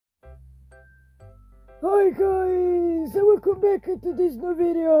Hi guys, and welcome back to this new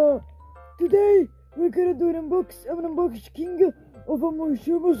video. Today we're gonna do an unboxing of a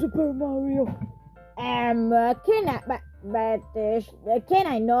mushroom Super Mario. Can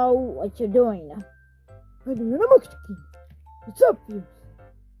I know what you're doing? I'm doing an unboxing. It's obvious.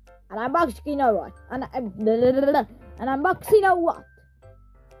 An unboxing of what? An unboxing of what?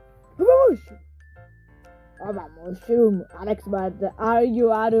 Of a mushroom. Of a mushroom, Alex. But are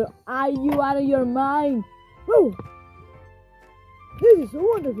you out of your mind? Oh, this is so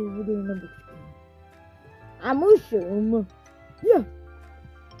wonderful. We're doing an unboxing. A mushroom? Yeah.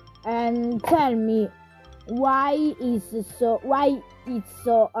 And tell me, why is it so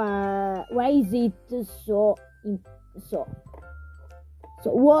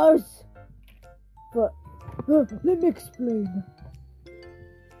worse for? Let me explain.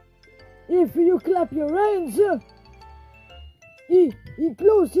 If you clap your hands, it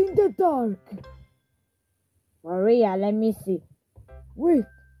glows in the dark. For real, let me see. Wait.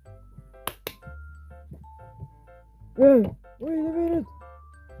 Wait a minute.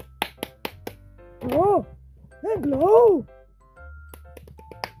 Oh, and glow.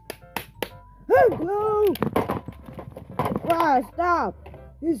 And glow. Oh, stop.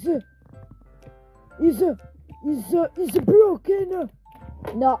 Is broken.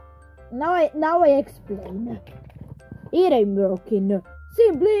 No. Now I explain. It ain't broken.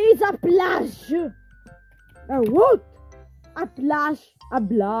 Simply it's a flash. A what? A flash. A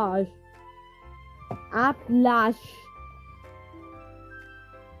flash. A flash.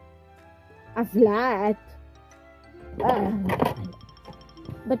 A flat.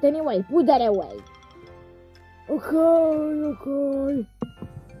 But anyway, put that away. Okay.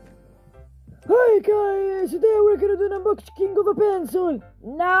 Hi guys, today we're gonna do an unboxing of a pencil.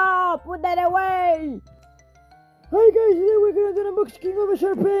 No, put that away. Hi guys, today we're gonna do an unboxing of a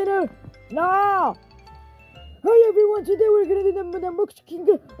sharpener. No. Hi everyone, today we're gonna do an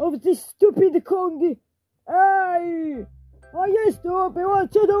unboxing of this stupid Kongi. Hey! Oh yes, stupid,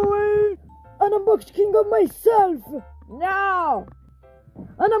 what you doing? An unboxing of myself. No.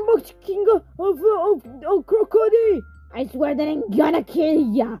 An unboxing of Crocodile. I swear that I'm gonna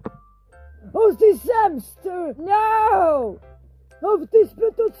kill ya. Of this hamster. No. Of this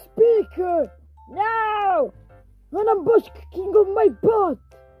Bluetooth speaker. No. An unboxing of my butt.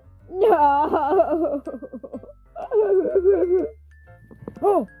 No.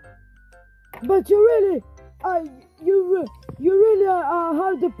 Oh, but you really are a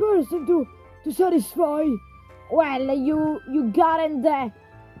hard person to satisfy. Well, you got in the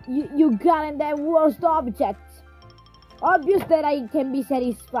worst objects. Obvious that I can be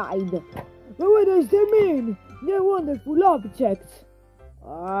satisfied. But what does that mean? They're wonderful objects.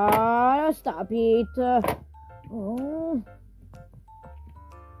 Stop it. Oh.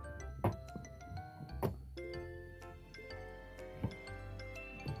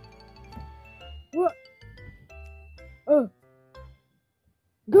 What?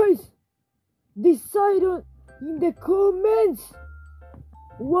 Guys, decide in the comments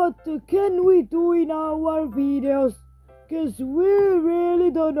what can we do in our videos, cause we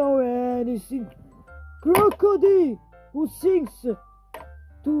really don't know anything. Crocodile, who thinks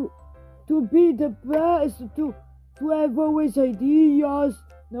to be the best, to have always ideas.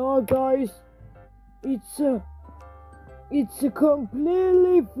 No guys, it's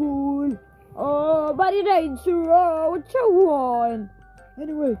completely full. Oh, but it ain't true. What you want?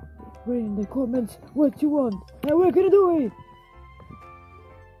 Anyway, write in the comments what you want, and we're gonna do it.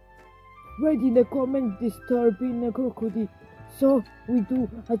 Write in the comment disturbing a crocodile, so we do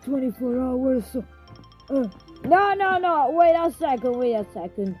a 24 hours. No. Wait a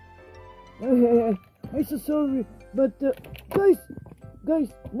second. I'm so sorry, but guys.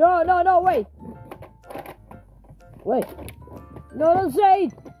 No. Wait. No, don't say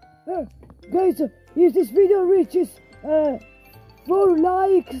it. Guys, if this video reaches 4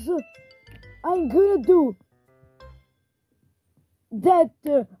 likes, I'm gonna do that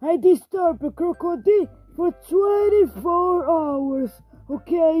I disturb a crocodile for 24 hours,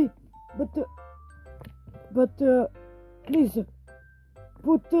 okay? But please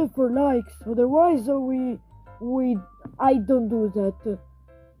put 4 likes, otherwise I don't do that.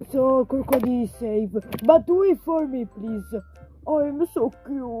 So crocodile is safe, but do it for me, please. I'm so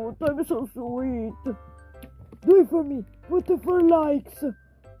cute, I'm so sweet. Do it for me, put 4 likes,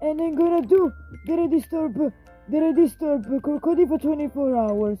 and I'm gonna do that I disturb crocodile for 24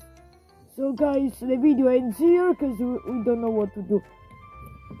 hours. So guys, the video ends here, cause we don't know what to do.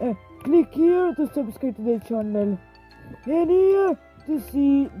 Click here to subscribe to the channel, and here to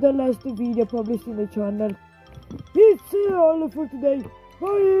see the last video published in the channel. It's all for today.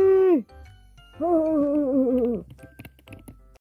 Bye! Oh.